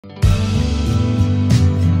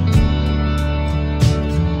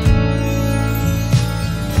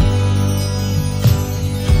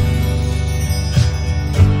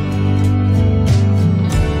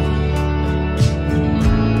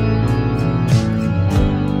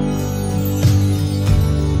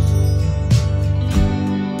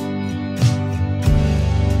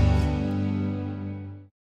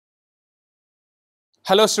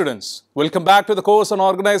Hello students, welcome back to the course on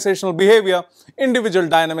organizational behavior, individual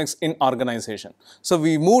dynamics in organization. So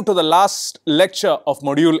we move to the last lecture of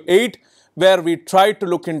module 8 where we try to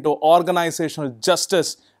look into organizational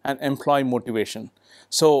justice and employee motivation.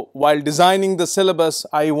 So while designing the syllabus,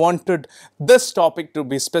 I wanted this topic to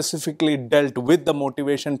be specifically dealt with the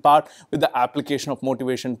motivation part, with the application of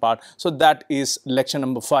motivation part. So that is lecture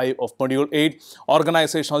number 5 of module 8,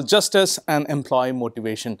 organizational justice and employee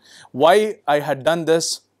motivation. Why I had done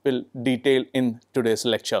this will detail in today's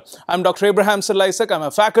lecture. I'm Dr. Abraham Cyril Issac. I'm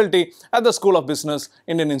a faculty at the School of Business,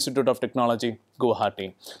 Indian Institute of Technology,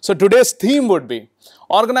 Guwahati. So today's theme would be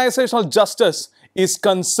organizational justice is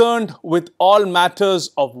concerned with all matters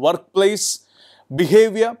of workplace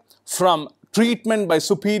behavior, from treatment by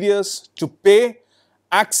superiors to pay,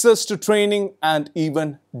 access to training, and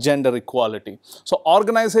even gender equality. So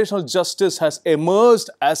organizational justice has emerged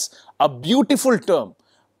as a beautiful term,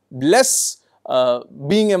 less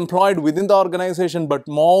being employed within the organization, but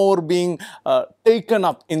more being taken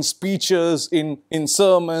up in speeches, in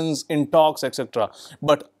sermons, in talks, etc.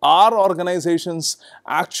 But are organizations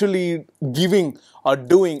actually giving or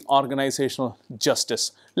doing organizational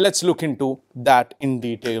justice? Let's look into that in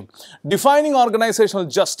detail. Defining organizational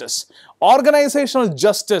justice. Organizational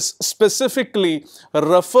justice specifically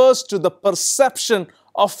refers to the perception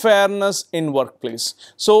of fairness in workplace.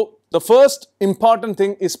 So the first important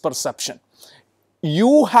thing is perception.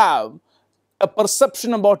 You have a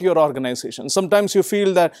perception about your organization. Sometimes you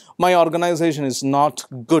feel that my organization is not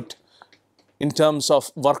good in terms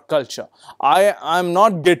of work culture. I'm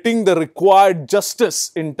not getting the required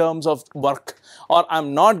justice in terms of work, or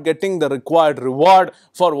I'm not getting the required reward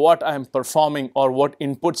for what I'm performing or what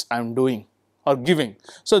inputs I'm doing or giving.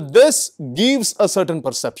 So this gives a certain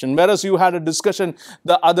perception. Whereas you had a discussion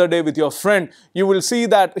the other day with your friend, you will see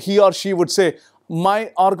that he or she would say,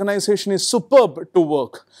 my organization is superb to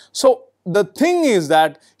work. So the thing is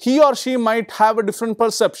that he or she might have a different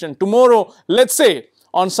perception. Tomorrow, let's say,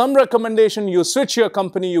 on some recommendation, you switch your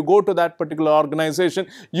company, you go to that particular organization,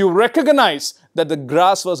 you recognize that the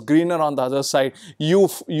grass was greener on the other side. Your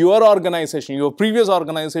organization, your previous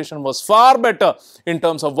organization was far better in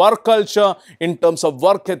terms of work culture, in terms of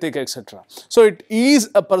work ethic, etc. So it is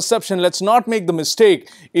a perception. Let's not make the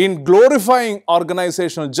mistake in glorifying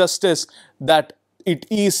organizational justice that it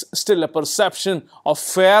is still a perception of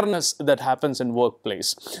fairness that happens in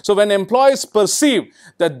workplace. So when employees perceive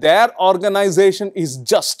that their organization is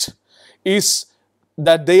just, is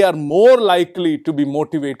that they are more likely to be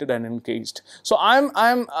motivated and engaged. So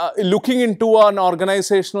I'm looking into an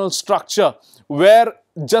organizational structure where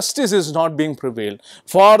justice is not being prevailed.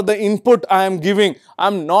 For the input I am giving,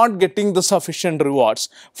 I'm not getting the sufficient rewards.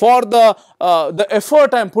 For the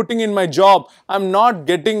effort I'm putting in my job, I'm not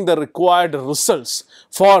getting the required results.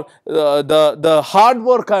 For the hard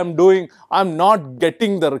work I'm doing, I'm not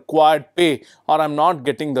getting the required pay, or I'm not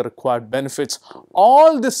getting the required benefits.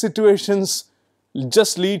 All these situations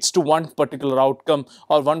just leads to one particular outcome,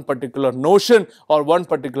 or one particular notion, or one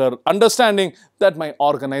particular understanding that my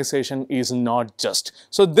organization is not just.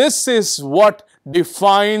 So this is what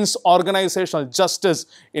defines organizational justice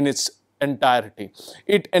in its entirety.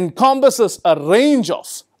 It encompasses a range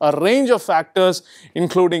of factors,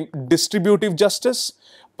 including distributive justice,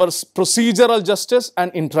 procedural justice,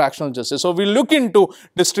 and interactional justice. So we look into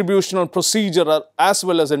distributional, procedural, as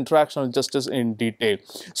well as interactional justice in detail.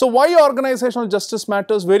 So why organizational justice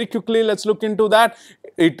matters? Very quickly, let's look into that.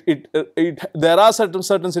 There are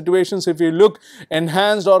certain situations. If you look,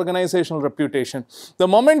 enhanced organizational reputation. The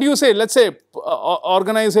moment you say, let's say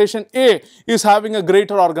organization A is having a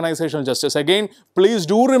greater organizational justice. Again, please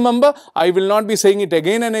do remember, I will not be saying it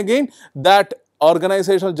again and again, that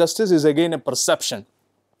organizational justice is again a perception.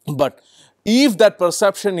 But if that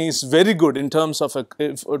perception is very good in terms of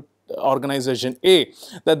organization A,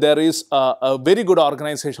 that there is a very good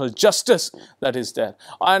organizational justice that is there,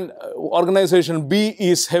 and organization B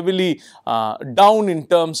is heavily down in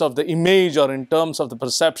terms of the image or in terms of the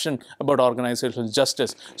perception about organizational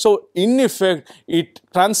justice. So in effect, it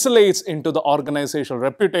translates into the organizational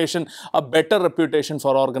reputation, a better reputation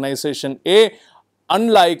for organization A,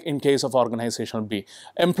 unlike in case of organization B.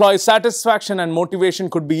 Employee satisfaction and motivation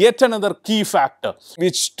could be yet another key factor,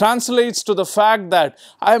 which translates to the fact that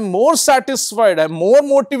I am more satisfied, I am more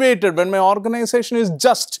motivated when my organization is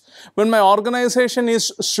just, when my organization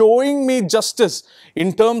is showing me justice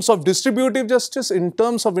in terms of distributive justice, in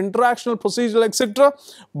terms of interactional, procedural, etc.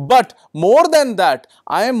 But more than that,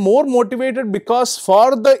 I am more motivated because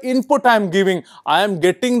for the input I am giving, I am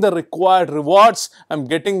getting the required rewards, I am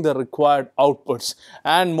getting the required outputs.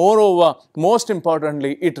 and moreover, most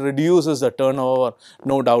importantly, it reduces the turnover,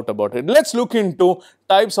 no doubt about it. Let's look into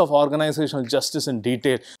types of organizational justice in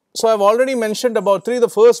detail. So I've already mentioned about three. The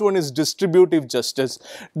first one is distributive justice.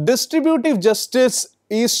 Distributive justice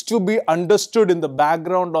is to be understood in the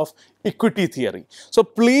background of equity theory. So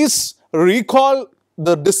please recall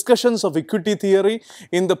the discussions of equity theory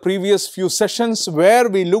in the previous few sessions where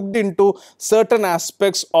we looked into certain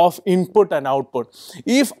aspects of input and output.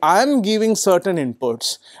 If I am giving certain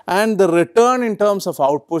inputs and the return in terms of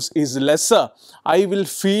outputs is lesser, I will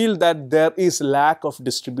feel that there is lack of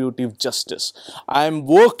distributive justice. I am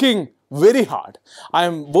working very hard. I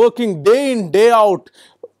am working day in, day out,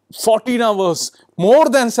 14 hours, more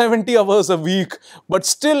than 70 hours a week, but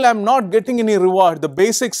still I'm not getting any reward. The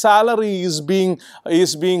basic salary is being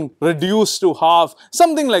reduced to half,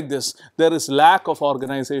 something like this. There is lack of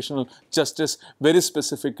organizational justice, very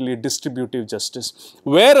specifically distributive justice.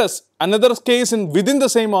 Whereas another case within the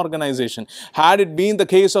same organization, had it been the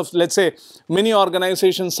case of, let's say, many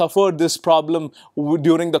organizations suffered this problem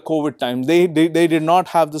during the COVID time. They did not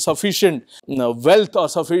have the sufficient wealth or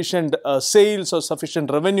sufficient sales or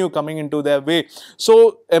sufficient revenue coming into their way.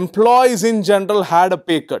 So employees in general had a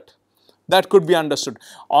pay cut. That could be understood.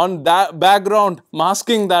 On that background,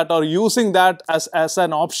 masking that or using that as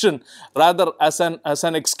an option rather as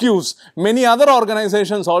an excuse, many other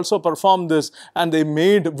organizations also performed this and they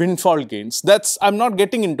made windfall gains. I'm not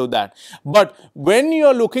getting into that. But when you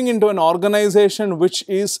are looking into an organization which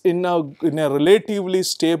is in a relatively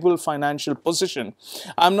stable financial position,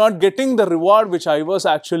 I'm not getting the reward which I was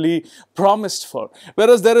actually promised for.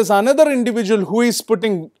 Whereas there is another individual who is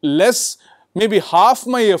putting less, maybe half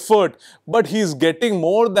my effort, but he is getting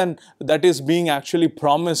more than that is being actually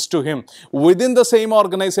promised to him within the same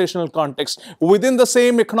organizational context, within the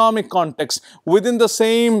same economic context, within the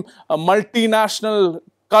same multinational,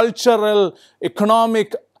 cultural,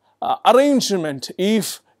 economic arrangement.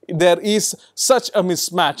 If there is such a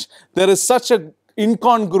mismatch, there is such a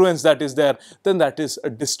incongruence that is there, then that is a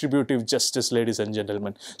distributive justice, ladies and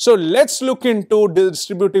gentlemen. So let's look into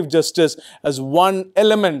distributive justice as one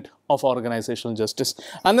element of organizational justice.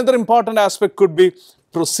 Another important aspect could be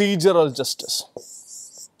procedural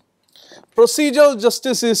justice. Procedural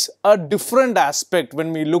justice is a different aspect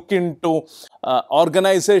when we look into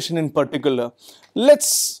organization in particular. Let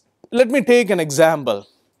me take an example.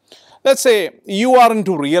 Let's say you are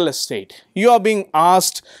into real estate. You are being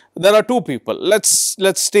asked, there are two people. Let's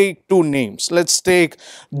take two names. Let's take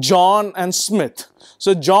John and Smith.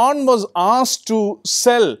 So John was asked to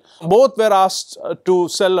sell, both were asked to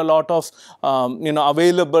sell a lot of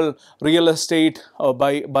available real estate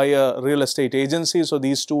by a real estate agency. So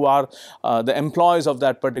these two are the employees of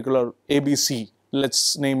that particular ABC.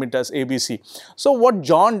 Let's name it as ABC. So what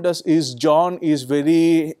John does is, John is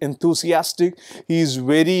very enthusiastic. He is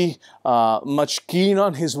very much keen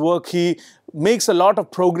on his work. He makes a lot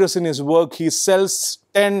of progress in his work. He sells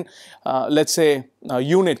 10, let's say,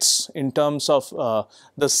 units in terms of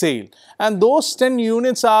the sale. And those 10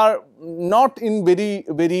 units are not in very,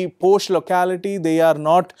 very posh locality. They are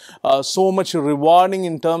not so much rewarding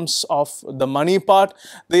in terms of the money part.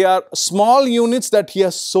 They are small units that he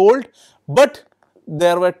has sold, but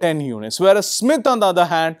there were 10 units. Whereas Smith, on the other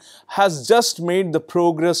hand, has just made the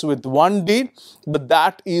progress with one deal, but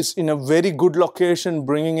that is in a very good location,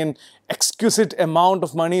 bringing in exquisite amount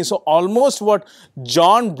of money. So almost what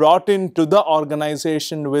John brought into the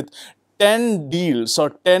organization with 10 deals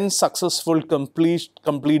or 10 successful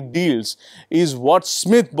complete deals is what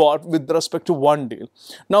Smith bought with respect to one deal.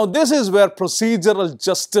 Now this is where procedural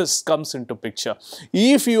justice comes into picture.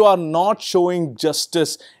 If you are not showing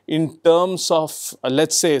justice in terms of,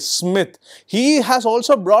 let's say, Smith, he has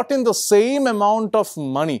also brought in the same amount of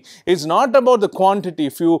money. It's not about the quantity.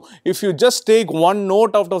 If you just take one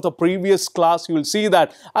note out of the previous class, you will see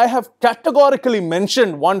that I have categorically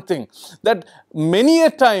mentioned one thing, that many a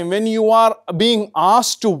time when you are being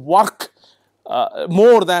asked to work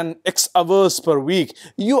more than X hours per week,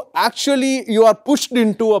 you are pushed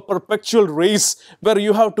into a perpetual race where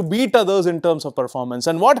you have to beat others in terms of performance.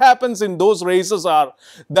 And what happens in those races are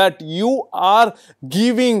that you are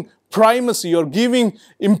giving primacy, you're giving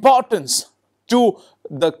importance to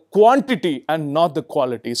the quantity and not the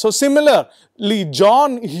quality. So similarly,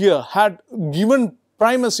 John here had given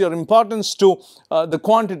primacy or importance to the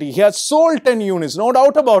quantity. He has sold 10 units, no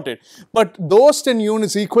doubt about it. But those 10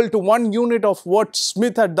 units equal to 1 unit of what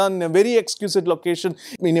Smith had done in a very exquisite location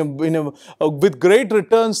with great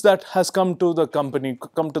returns that has come to the company,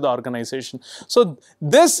 come to the organization. So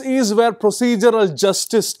this is where procedural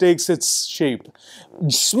justice takes its shape.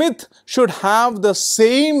 Smith should have the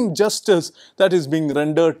same justice that is being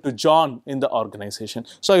rendered to John in the organization.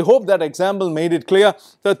 So I hope that example made it clear.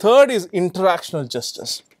 The third is interactional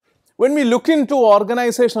justice. When we look into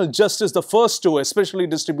organizational justice, the first two, especially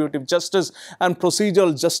distributive justice and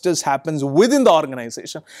procedural justice, happens within the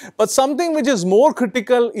organization. But something which is more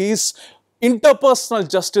critical is interpersonal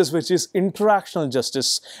justice, which is interactional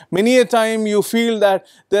justice. Many a time you feel that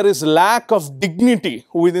there is lack of dignity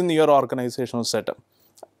within your organizational setup.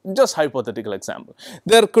 Just hypothetical example.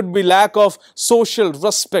 There could be lack of social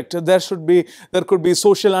respect. There could be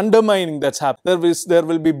social undermining that's happening. There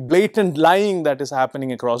will be blatant lying that is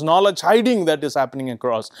happening across, knowledge hiding that is happening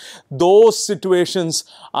across. Those situations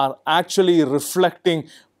are actually reflecting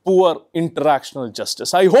poor interactional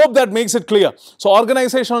justice. I hope that makes it clear. So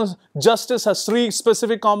organizational justice has three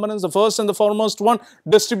specific components. The first and the foremost one,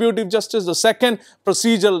 distributive justice. The second,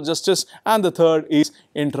 procedural justice. And the third is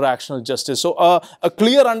interactional justice. So a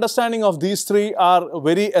clear understanding of these three are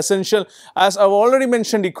very essential. As I've already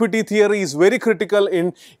mentioned, equity theory is very critical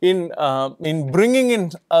in bringing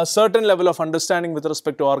in a certain level of understanding with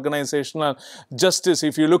respect to organizational justice.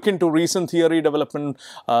 If you look into recent theory development,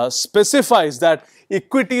 specifies that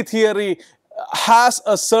equity theory has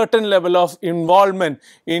a certain level of involvement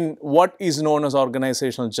in what is known as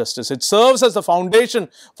organizational justice. It serves as the foundation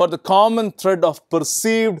for the common thread of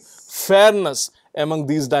perceived fairness among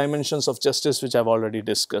these dimensions of justice which I've already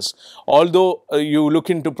discussed. Although you look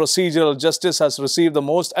into procedural justice has received the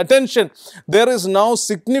most attention, there is now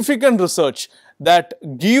significant research that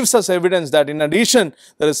gives us evidence that in addition,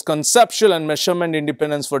 there is conceptual and measurement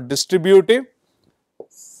independence for distributive,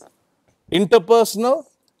 interpersonal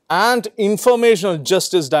and informational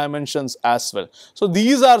justice dimensions as well. So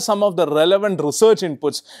these are some of the relevant research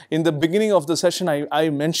inputs. In the beginning of the session, I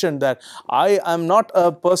mentioned that I am not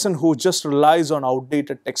a person who just relies on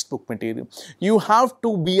outdated textbook material. You have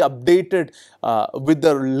to be updated with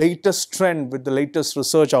the latest trend, with the latest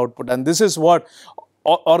research output, and this is what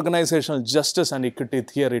organizational justice and equity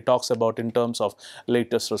theory talks about in terms of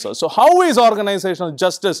latest research. So how is organizational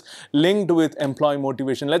justice linked with employee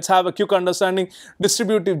motivation? Let's have a quick understanding.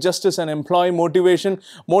 Distributive justice and employee motivation.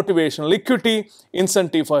 Motivational equity,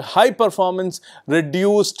 incentive for high performance,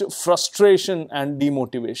 reduced frustration and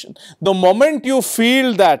demotivation. The moment you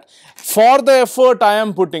feel that for the effort I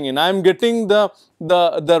am putting in, I am getting the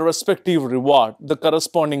respective reward, the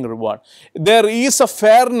corresponding reward. There is a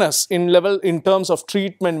fairness in terms of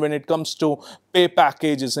treatment when it comes to pay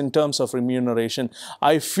packages, in terms of remuneration.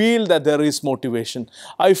 I feel that there is motivation.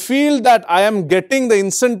 I feel that I am getting the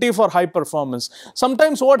incentive for high performance.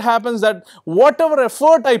 Sometimes what happens that whatever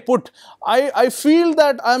effort I put, I feel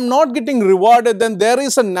that I am not getting rewarded, then there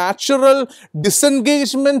is a natural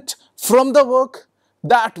disengagement from the work.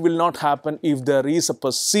 That will not happen if there is a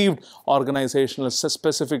perceived organizational,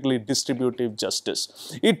 specifically distributive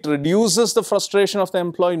justice. It reduces the frustration of the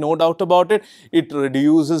employee, no doubt about it. It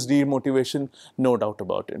reduces demotivation, no doubt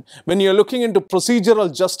about it. When you're looking into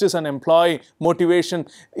procedural justice and employee motivation,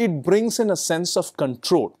 it brings in a sense of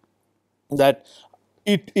control. That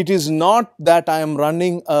it is not that I am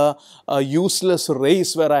running a useless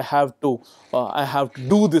race where I have to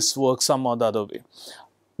do this work some or the other way.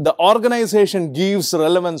 The organization gives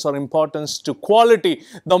relevance or importance to quality.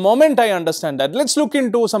 The moment I understand that, let's look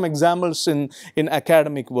into some examples in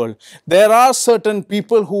academic world. There are certain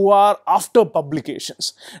people who are after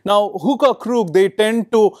publications. Now, hook or crook, they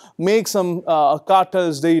tend to make some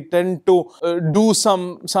cartels, they tend to do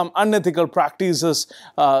some unethical practices,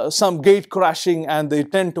 some gate crashing, and they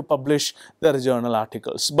tend to publish their journal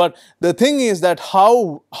articles. But the thing is that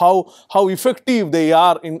how effective they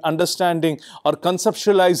are in understanding or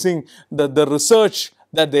conceptualizing the research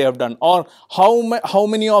that they have done, or how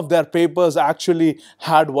many of their papers actually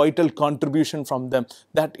had vital contribution from them,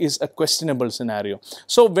 that is a questionable scenario.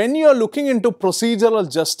 So when you are looking into procedural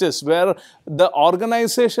justice, where the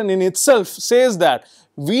organization in itself says that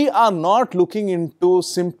we are not looking into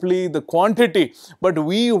simply the quantity, but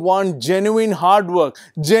we want genuine hard work,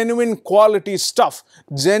 genuine quality stuff,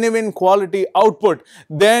 genuine quality output,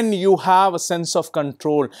 then you have a sense of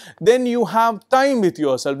control. Then you have time with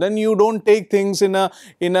yourself. Then you don't take things in a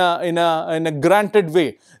granted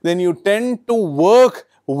way. Then you tend to work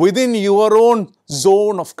within your own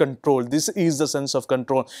zone of control. This is the sense of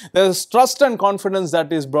control. There is trust and confidence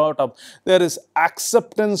that is brought up. There is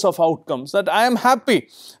acceptance of outcomes, that I am happy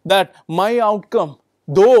that my outcome,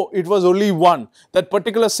 though it was only one, that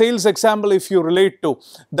particular sales example, if you relate to,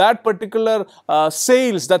 that particular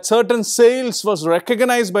sales, that certain sales was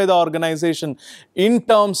recognized by the organization in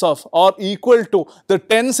terms of or equal to the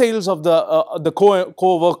 10 sales of the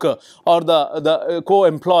co-worker or the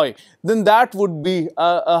co-employee, then that would be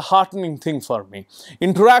a heartening thing for me.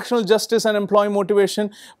 Interactional justice and employee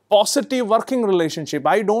motivation, positive working relationship.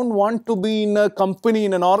 I don't want to be in a company,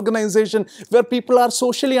 in an organization where people are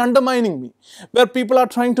socially undermining me, where people are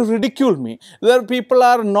trying to ridicule me, where people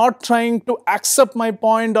are not trying to accept my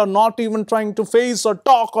point or not even trying to face or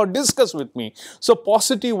talk or discuss with me. So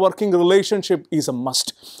positive working relationship is a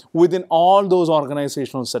must within all those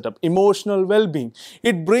organizational setup. Emotional well-being.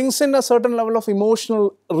 It brings in a certain level of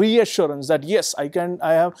emotional reassurance that yes,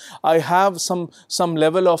 I have some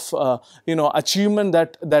level of achievement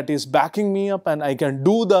that is backing me up, and I can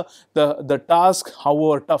do the task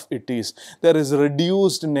however tough it is. There is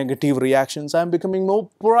reduced negative reactions. I am becoming more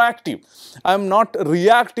proactive. I am not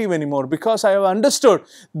reactive anymore because I have understood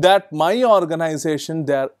that my organization,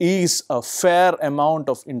 there is a fair amount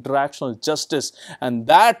of interactional justice, and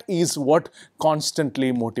that is what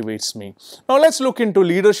constantly motivates me. Now let's look into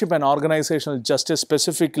leadership and organizational justice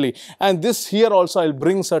specifically, and this here also I'll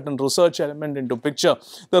bring certain research element into picture.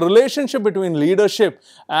 The relationship between leadership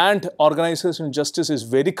and organizational justice is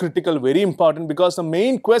very critical, very important, because the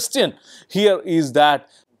main question here is that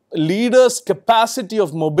leaders' capacity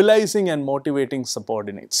of mobilizing and motivating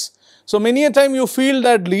subordinates. So many a time you feel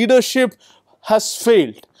that leadership has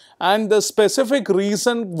failed, and the specific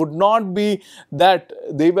reason would not be that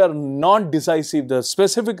they were not decisive. The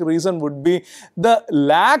specific reason would be the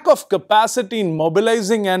lack of capacity in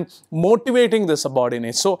mobilizing and motivating the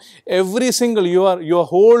subordinates. So every single, your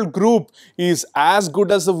whole group is as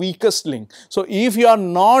good as the weakest link. So if you are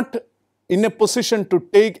not in a position to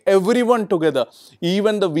take everyone together,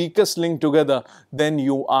 even the weakest link together, then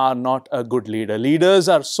you are not a good leader. Leaders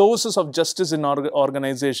are sources of justice in our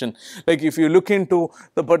organization. Like if you look into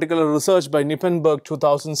the particular research by Nippenberg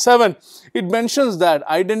 2007, it mentions that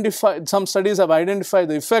some studies have identified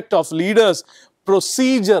the effect of leaders'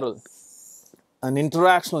 procedural and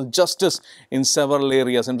interactional justice in several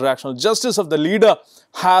areas. Interactional justice of the leader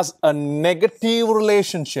has a negative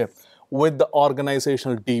relationship with the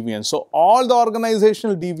organizational deviance. So all the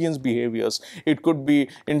organizational deviance behaviors, it could be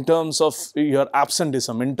in terms of your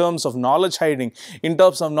absenteeism, in terms of knowledge hiding, in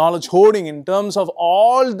terms of knowledge hoarding, in terms of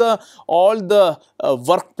all the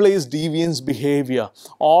workplace deviance behavior,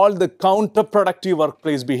 all the counterproductive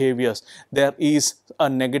workplace behaviors, there is a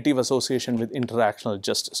negative association with interactional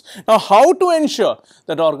justice. Now, how to ensure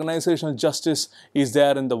that organizational justice is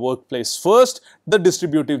there in the workplace? First, the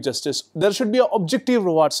distributive justice. There should be an objective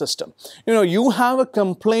reward system. You have a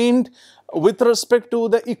complaint with respect to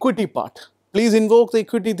the equity part. Please invoke the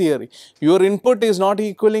equity theory. Your input is not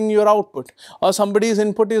equaling your output, or somebody's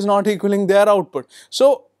input is not equaling their output.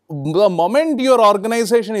 So the moment your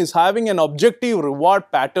organization is having an objective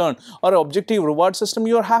reward pattern or objective reward system,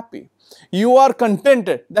 you are happy. You are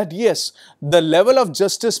contented that yes, the level of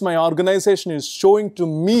justice my organization is showing to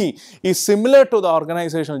me is similar to the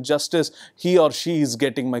organizational justice he or she is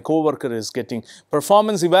getting, my coworker is getting.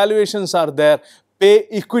 Performance evaluations are there. Pay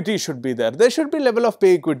equity should be there. There should be level of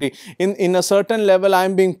pay equity. In a certain level, I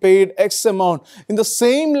am being paid X amount. In the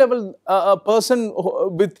same level, a person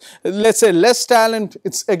with, let's say, less talent,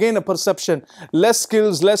 it's again a perception, less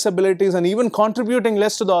skills, less abilities, and even contributing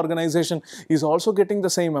less to the organization is also getting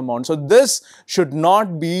the same amount. So this should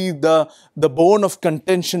not be the bone of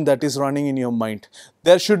contention that is running in your mind.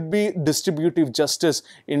 There should be distributive justice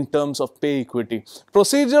in terms of pay equity.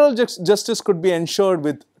 Procedural justice could be ensured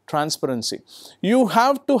with transparency. You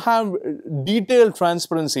have to have detailed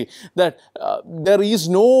transparency that there is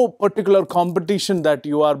no particular competition that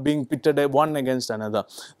you are being pitted one against another.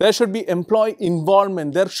 There should be employee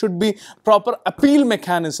involvement. There should be proper appeal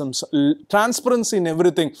mechanisms, transparency in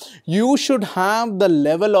everything. You should have the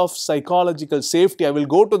level of psychological safety. I will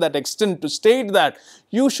go to that extent to state that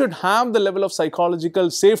you should have the level of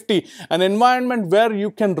psychological safety, an environment where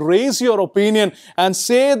you can raise your opinion and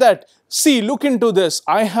say that, see, look into this.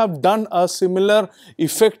 I have done a similar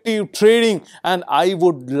effective trading and I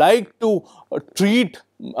would like to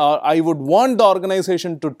I would want the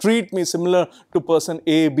organization to treat me similar to person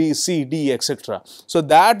A, B, C, D, etc. So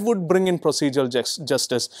that would bring in procedural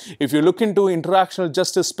justice. If you look into interactional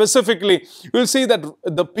justice specifically, you will see that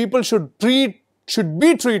the people should treat should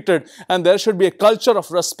be treated, and there should be a culture of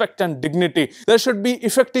respect and dignity. There should be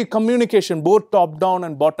effective communication, both top down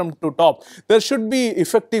and bottom to top. There should be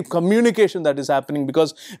effective communication that is happening,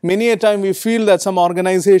 because many a time we feel that some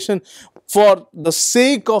organization, for the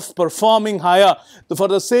sake of performing higher, for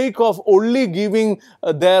the sake of only giving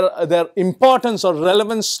their importance or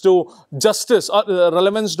relevance to justice or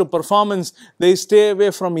relevance to performance, they stay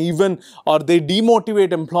away from even, or they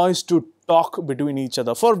demotivate employees to talk between each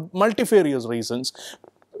other for multifarious reasons.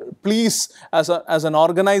 Please, as an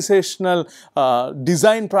organizational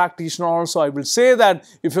design practitioner also, I will say that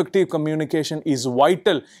effective communication is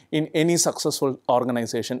vital in any successful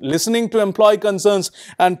organization. Listening to employee concerns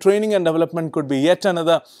and training and development could be yet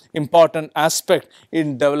another important aspect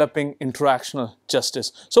in developing interactional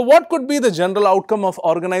justice. So what could be the general outcome of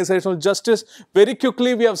organizational justice? Very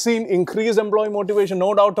quickly, we have seen increased employee motivation,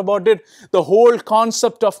 no doubt about it. The whole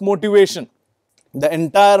concept of motivation, the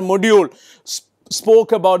entire module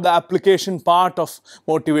spoke about the application part of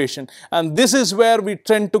motivation, and this is where we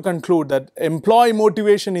tend to conclude that employee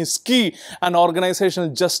motivation is key, and organizational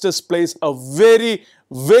justice plays a very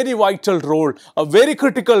vital role, a very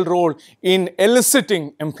critical role in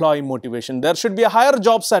eliciting employee motivation. There should be a higher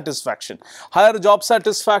job satisfaction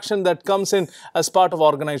that comes in as part of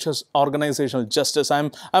organizational justice.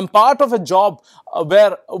 I'm part of a job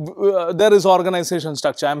where there is organizational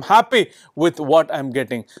structure. I'm happy with what I'm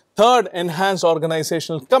getting. Third, enhance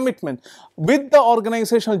organizational commitment. With the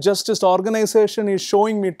organizational justice, the organization is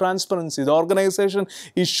showing me transparency. The organization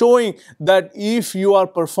is showing that if you are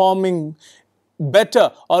performing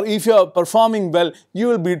better, or if you are performing well, you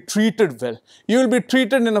will be treated well. You will be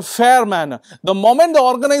treated in a fair manner. The moment the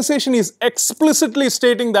organization is explicitly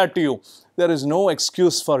stating that to you, there is no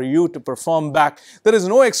excuse for you to perform back. There is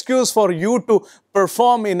no excuse for you to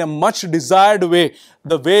perform in a much desired way,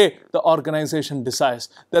 the way the organization desires.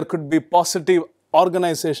 There could be positive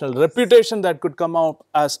organizational reputation that could come out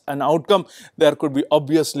as an outcome. There could be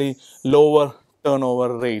obviously lower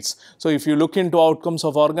turnover rates. So if you look into outcomes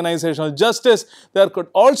of organizational justice, there could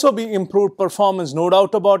also be improved performance, no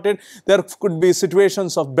doubt about it. There could be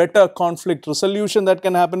situations of better conflict resolution that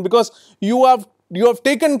can happen, because you have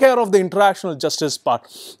taken care of the interactional justice part.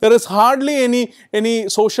 There is hardly any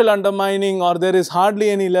social undermining, or there is hardly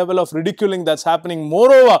any level of ridiculing that's happening.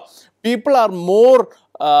 Moreover, people are more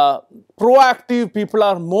proactive, people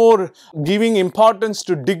are more giving importance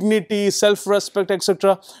to dignity, self-respect,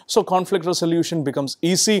 etc. So conflict resolution becomes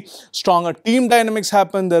easy. Stronger team dynamics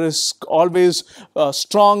happen. There is always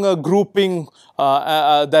stronger grouping,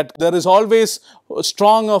 that there is always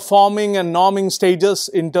stronger forming and norming stages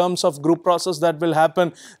in terms of group process that will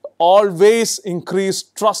happen. Always increase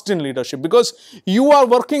trust in leadership, because you are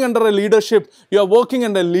working under a leadership, you are working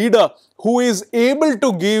under a leader who is able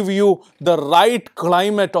to give you the right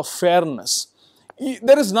climate of fairness.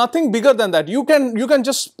 There is nothing bigger than that. You can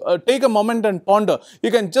just take a moment and ponder.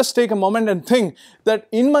 You can just take a moment and think that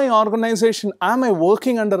in my organization, am I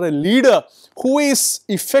working under a leader who is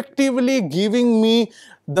effectively giving me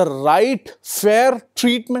the right fair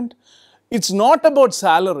treatment? It's not about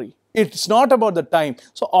salary. It's not about the time.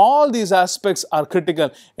 So all these aspects are critical.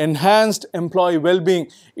 Enhanced employee well-being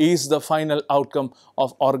is the final outcome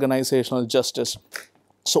of organizational justice.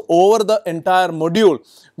 So over the entire module,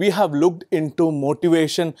 we have looked into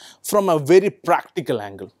motivation from a very practical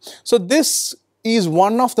angle. So this is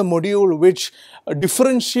one of the module which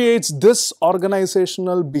differentiates this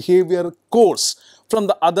organizational behavior course from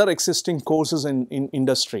the other existing courses in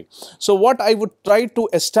industry. So what I would try to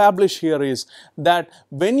establish here is that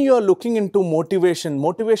when you are looking into motivation,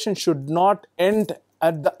 motivation should not end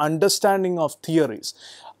at the understanding of theories.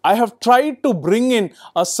 I have tried to bring in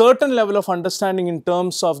a certain level of understanding in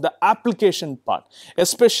terms of the application part.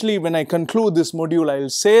 Especially when I conclude this module, I will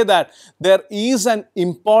say that there is an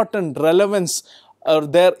important relevance, or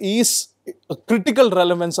there is a critical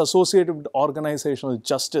relevance associated with organizational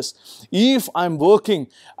justice. If I'm working,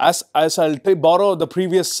 as I'll borrow the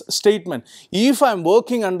previous statement, if I'm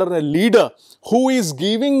working under a leader who is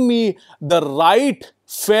giving me the right,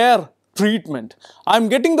 fair treatment, I'm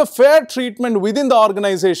getting the fair treatment within the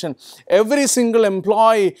organization. Every single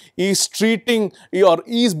employee is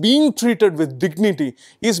being treated with dignity,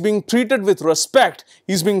 is being treated with respect,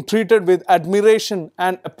 is being treated with admiration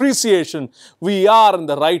and appreciation. We are in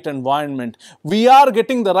the right environment. We are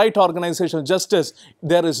getting the right organizational justice.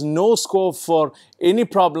 There is no scope for any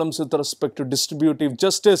problems with respect to distributive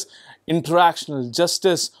justice, interactional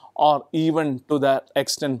justice, or even to that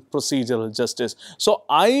extent procedural justice. So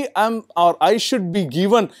I should be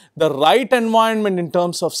given the right environment in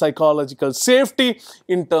terms of psychological safety,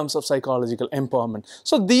 in terms of psychological empowerment.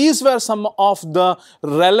 So these were some of the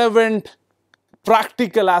relevant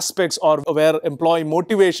practical aspects, or where employee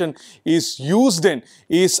motivation is used in,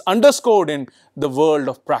 is underscored in the world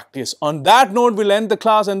of practice. On that note, we'll end the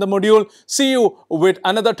class and the module. See you with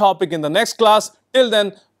another topic in the next class. Till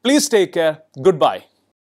then, please take care. Goodbye.